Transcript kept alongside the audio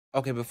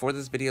Okay, before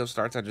this video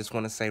starts, I just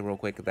want to say real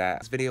quick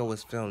that this video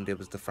was filmed, it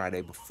was the Friday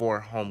before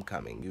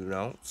homecoming, you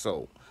know?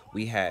 So,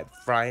 we had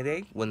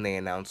Friday when they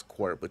announced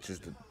court, which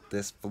is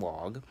this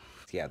vlog.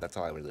 Yeah, that's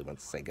all I really want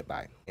to say.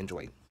 Goodbye.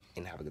 Enjoy,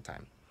 and have a good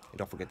time. And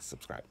don't forget to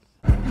subscribe.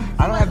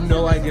 I don't have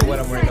no idea what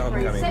I'm wearing to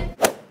homecoming.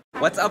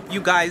 What's up, you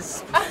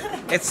guys?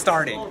 It's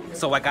starting,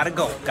 so I gotta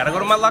go. Gotta go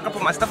to my locker,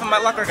 put my stuff in my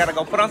locker, gotta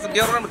go put on some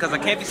deodorant because I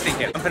can't be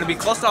stinking. I'm gonna be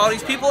close to all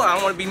these people, I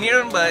don't wanna be near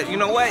them, but you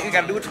know what? You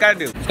gotta do what you gotta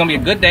do. It's gonna be a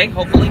good day,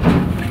 hopefully.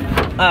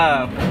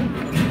 Got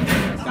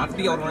the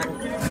deodorant.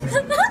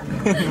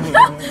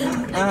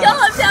 Y'all,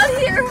 I'm down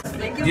here.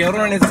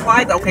 Deodorant is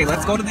applied. Okay,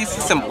 let's go to this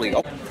assembly.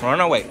 Oh, we're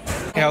on our way.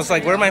 Okay, I was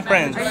like, where are my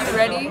friends? Are you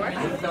ready?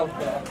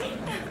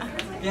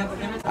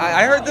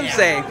 I heard them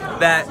say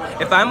that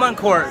if I'm on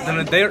court,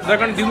 then they're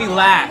gonna do me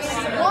last.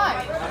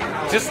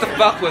 Why? Just to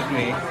fuck with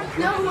me.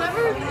 No,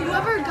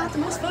 whoever got the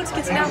most votes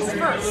gets announced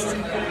first.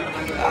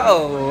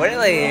 Oh,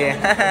 really?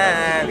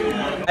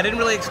 I didn't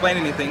really explain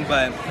anything,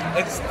 but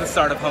it's the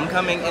start of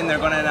homecoming and they're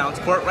gonna announce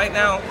court right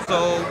now.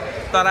 So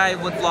thought I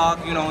would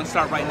vlog, you know, and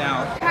start right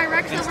now.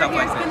 Tyrex over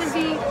here is gonna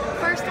be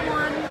first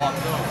one.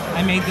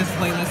 I made this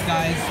playlist,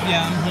 guys.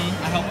 Yeah,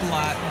 I helped a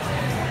lot.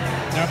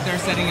 They're up there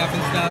setting up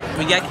and stuff.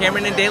 We got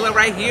Cameron and Dayla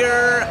right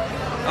here.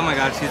 Oh my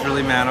God, she's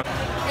really mad.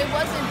 It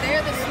wasn't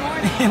there this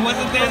morning. It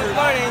wasn't there this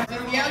morning.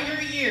 Just yell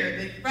your year.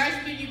 The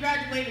freshman you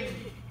graduated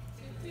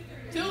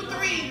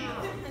 2-3.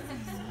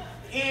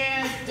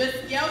 And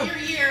just yell your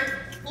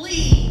year,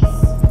 please.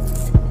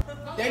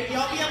 Y'all be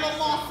a little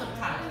lost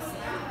sometimes.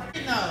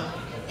 You know,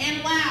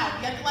 and loud.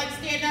 You have to like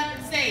stand up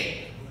and say it.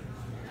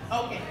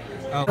 Okay.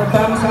 Oh.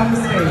 Thumbs on the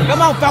stage.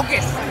 Come on,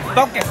 focus.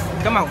 Focus.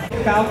 Come on.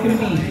 Falcon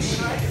Beach.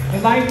 The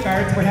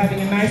lifeguards were having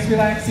a nice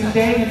relaxing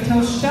day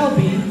until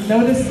Shelby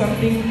noticed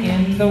something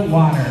in the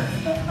water.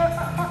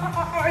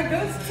 Are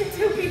those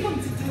two people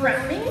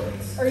drowning?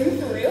 Are you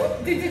for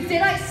real?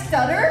 Did I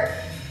stutter?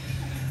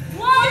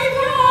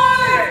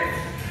 Lifeguard!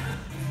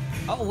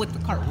 Oh, with the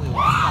cartwheel.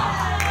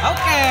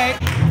 Okay.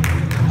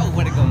 Oh,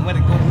 where'd it go? Where'd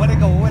it go? Where'd it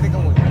go? Where'd it go?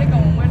 Where'd it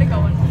going? Where'd it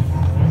going?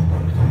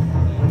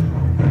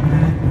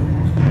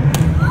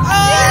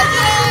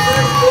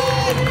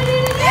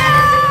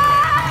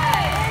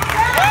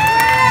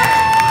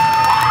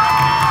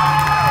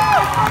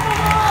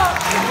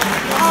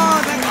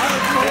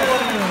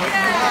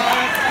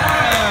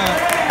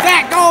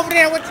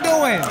 What you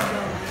doing?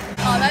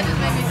 Oh, that just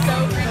made me so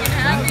freaking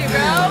happy, bro.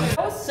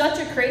 That was such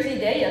a crazy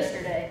day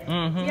yesterday.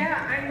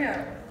 Yeah, I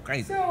know.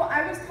 Crazy. So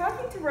I was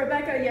talking to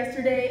Rebecca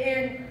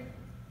yesterday,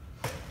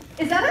 and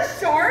is that a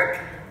shark?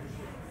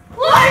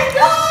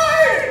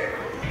 Lifeguard!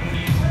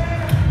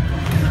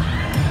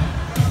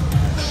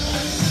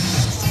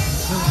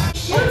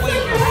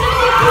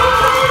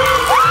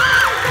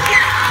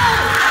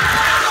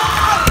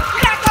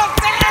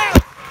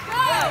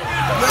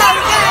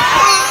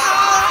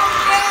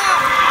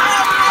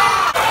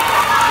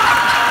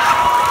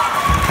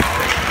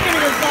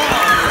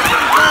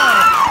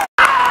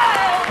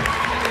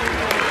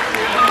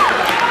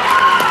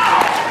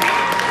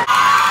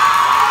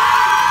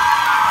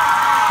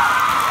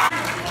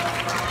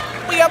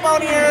 Up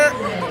on here.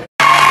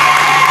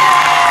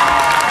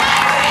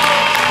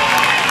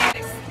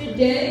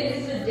 Today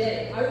is the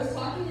day. I was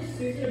talking to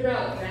Susan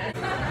about that.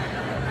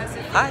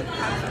 Hi,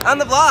 on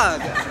the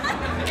vlog.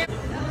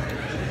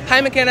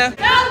 Hi, McKenna.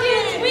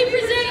 Falcons, we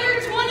present our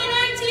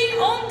 2019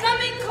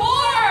 homecoming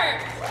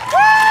court.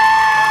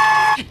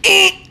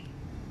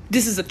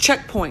 This is a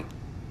checkpoint.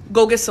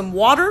 Go get some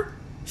water,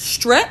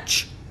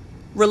 stretch,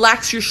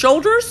 relax your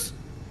shoulders,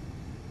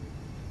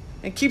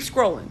 and keep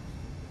scrolling.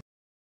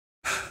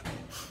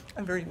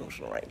 I'm very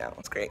emotional right now.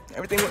 It's great.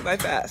 Everything went by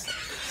fast.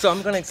 So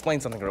I'm gonna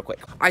explain something real quick.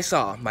 I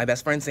saw my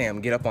best friend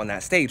Sam get up on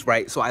that stage,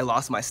 right? So I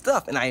lost my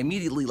stuff and I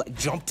immediately like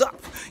jumped up.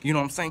 You know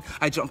what I'm saying?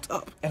 I jumped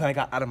up and I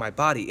got out of my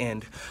body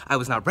and I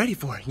was not ready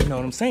for it. You know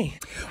what I'm saying?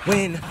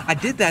 When I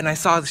did that and I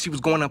saw that she was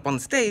going up on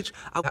the stage,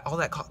 all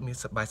that caught me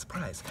by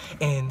surprise.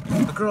 And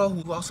the girl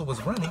who also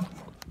was running,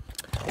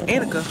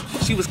 Annika,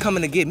 she was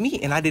coming to get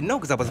me and I didn't know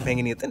because I wasn't paying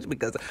any attention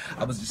because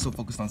I was just so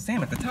focused on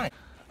Sam at the time.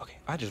 Okay,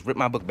 I just ripped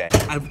my book back.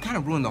 I kind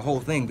of ruined the whole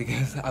thing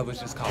because I was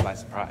just caught by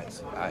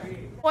surprise.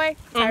 Boy,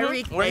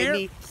 Tyrex,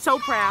 baby. So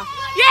proud.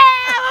 Yeah,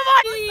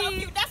 my boy. So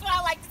cute. That's what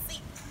I like to see.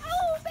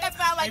 Oh, that's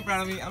what I like. Are you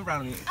proud of me? I'm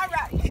proud of you. All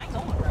right.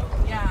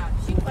 Yeah,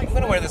 she like. I'm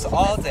gonna wear this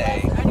all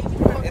day.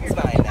 It's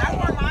fine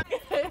now.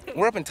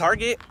 We're up in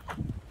Target.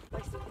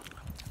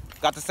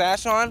 Got the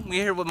sash on.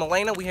 We're here with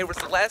Milena. We're here with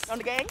Celeste. On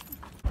the gang?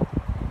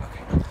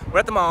 Okay. We're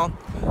at the mall.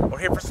 We're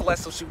here for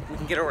Celeste so we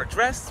can get her a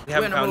dress. We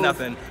haven't found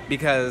nothing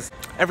because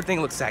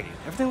everything looks saggy.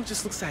 Everything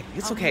just looks saggy.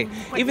 It's okay.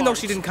 Even though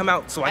she didn't come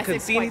out so I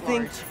couldn't see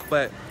anything,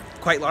 but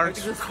quite large.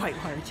 It was quite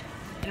large.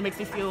 And it makes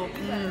me feel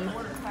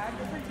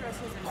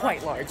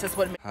quite large. That's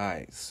what it makes.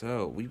 Hi,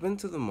 so we went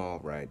to the mall,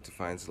 right, to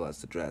find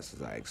Celeste a dress,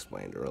 as I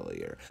explained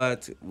earlier.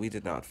 But we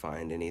did not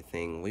find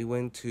anything. We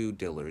went to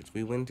Dillard's,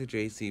 we went to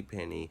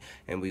JCPenney,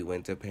 and we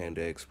went to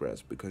Panda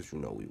Express because, you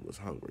know, we was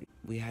hungry.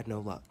 We had no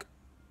luck.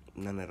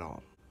 None at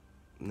all.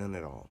 None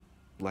at all.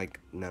 Like,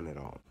 none at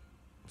all.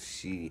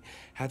 she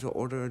had to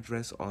order a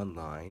dress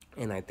online,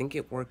 and I think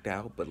it worked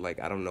out, but like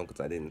I don't know because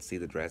I didn't see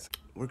the dress.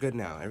 We're good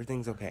now.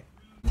 Everything's okay.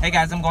 Hey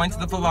guys, I'm going to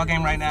the football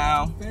game right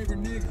now. I'm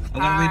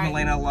gonna leave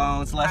Milena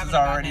alone. Celeste's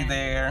already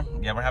there.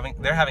 Yeah,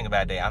 they're having a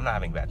bad day. I'm not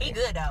having a bad day. He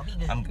good though. He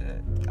good. I'm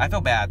good. I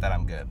feel bad that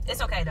I'm good. It's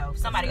okay though.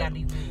 Somebody gotta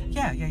be good.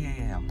 Yeah.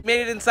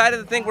 Made it inside of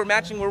the thing. We're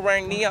matching. We're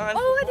wearing neon.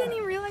 Oh, I didn't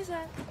even realize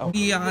that. Oh.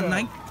 Neon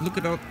night. Look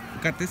it up.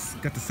 Got this.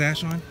 Got the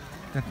sash on.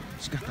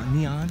 She got the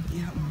neon.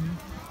 Yeah.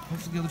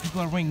 Most of the other people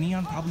are wearing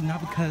neon. Probably not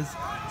because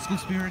school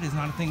spirit is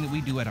not a thing that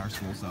we do at our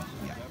school. So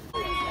yeah.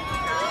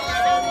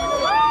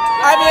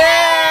 I'm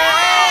here.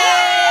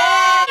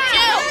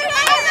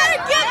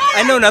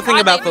 I know nothing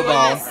about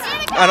football.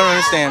 I don't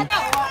understand.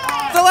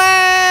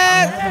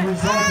 Celeste!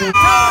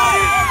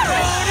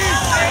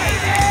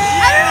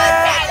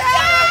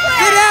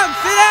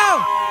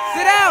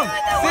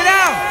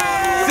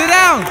 Sit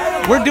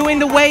down! We're doing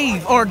the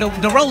wave or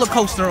the roller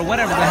coaster or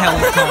whatever the hell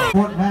it's called.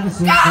 Fort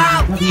Madison.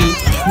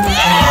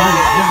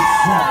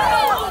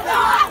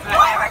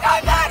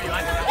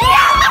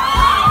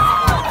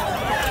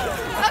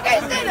 Okay,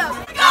 stand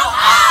up.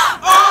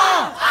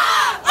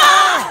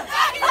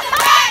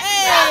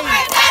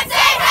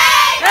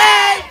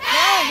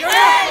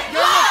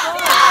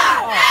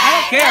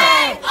 I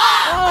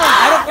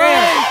don't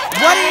care.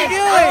 What are you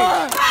doing?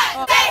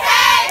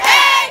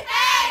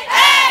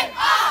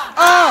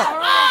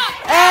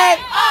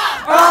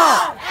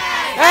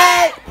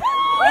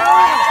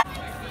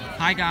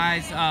 Hi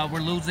guys, we're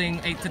losing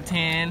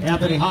 8-10.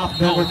 Anthony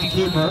Hoffman with the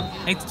keeper.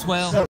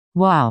 8-12.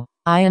 Wow,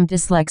 I am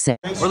dyslexic.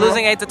 We're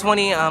losing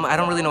 8-20. I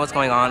don't really know what's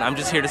going on. I'm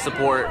just here to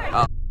support.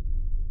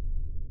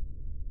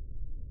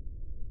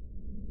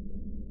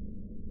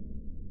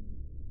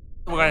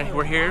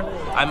 We're here.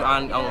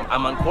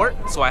 I'm on court,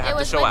 so I have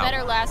to show out. It was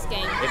better last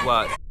game. It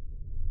was.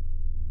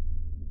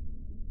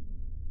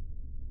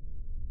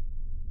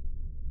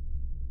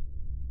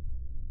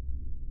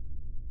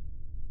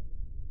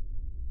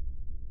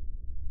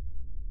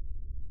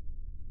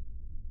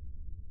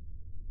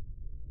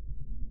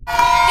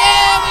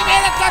 Yeah, we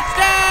made a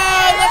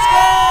touchdown! Let's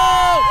go!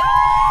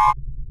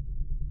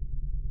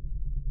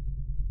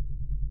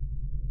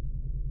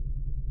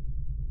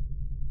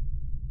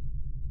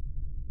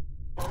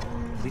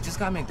 We just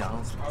got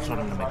McDonald's. Showed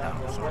him the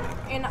McDonald's.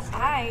 And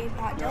I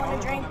bought Dylan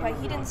a drink, but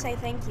he didn't say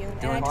thank you. And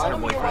I Dylan's told her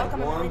him you're boyfriend.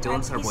 welcome every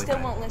time. Dylan's her He still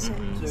boyfriend. won't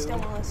listen. He still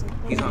won't listen.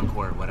 He's on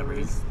court, whatever.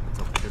 It's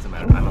okay. It doesn't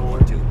matter. I'm on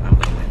court too. I'm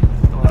gonna win.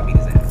 I'm gonna beat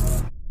his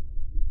ass.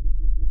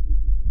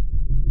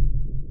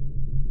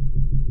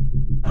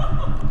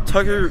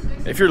 Tucker,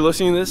 if you're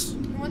listening to this,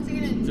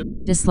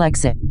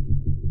 Dyslexic.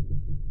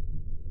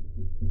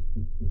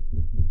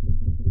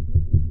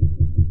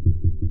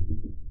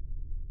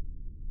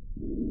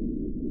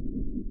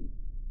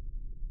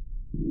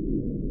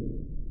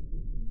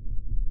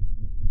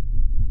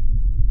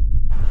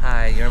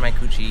 Hi, you're my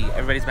coochie.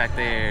 Everybody's back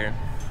there.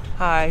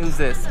 Hi, who's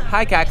this?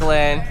 Hi,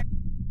 Cackling.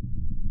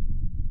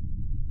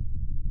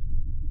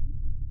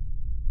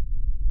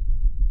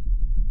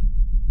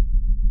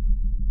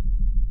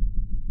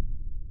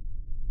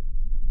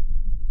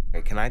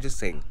 Can I just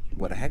say,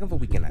 what a heck of a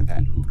weekend I've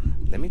had.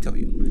 Let me tell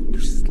you,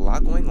 there's just a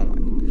lot going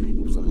on.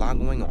 It was a lot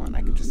going on.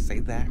 I can just say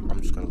that. I'm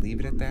just going to leave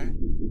it at that.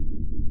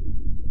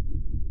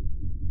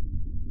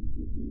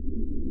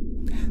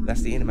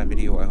 That's the end of my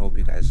video. I hope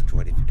you guys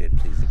enjoyed. If you did,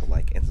 please leave a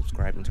like and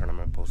subscribe and turn on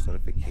my post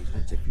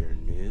notifications if you're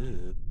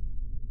new.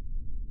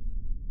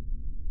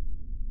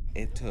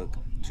 It took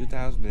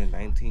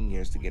 2019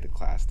 years to get a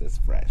class this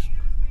fresh.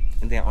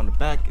 And then on the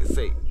back it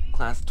say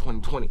class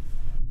 2020.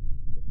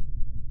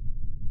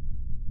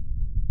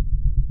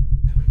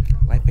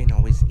 Life ain't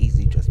always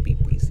easy, just be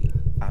breezy.